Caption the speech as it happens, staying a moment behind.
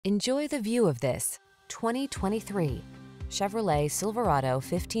Enjoy the view of this 2023 Chevrolet Silverado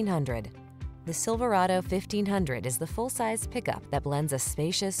 1500. The Silverado 1500 is the full-size pickup that blends a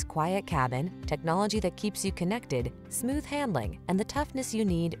spacious, quiet cabin, technology that keeps you connected, smooth handling, and the toughness you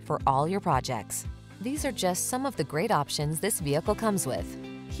need for all your projects. These are just some of the great options this vehicle comes with: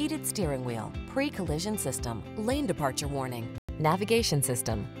 heated steering wheel, pre-collision system, lane departure warning, navigation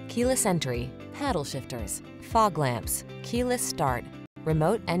system, keyless entry, paddle shifters, fog lamps, keyless start,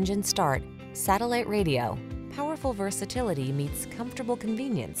 remote engine start, satellite radio. Powerful versatility meets comfortable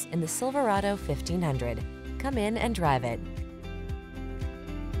convenience in the Silverado 1500. Come in and drive it.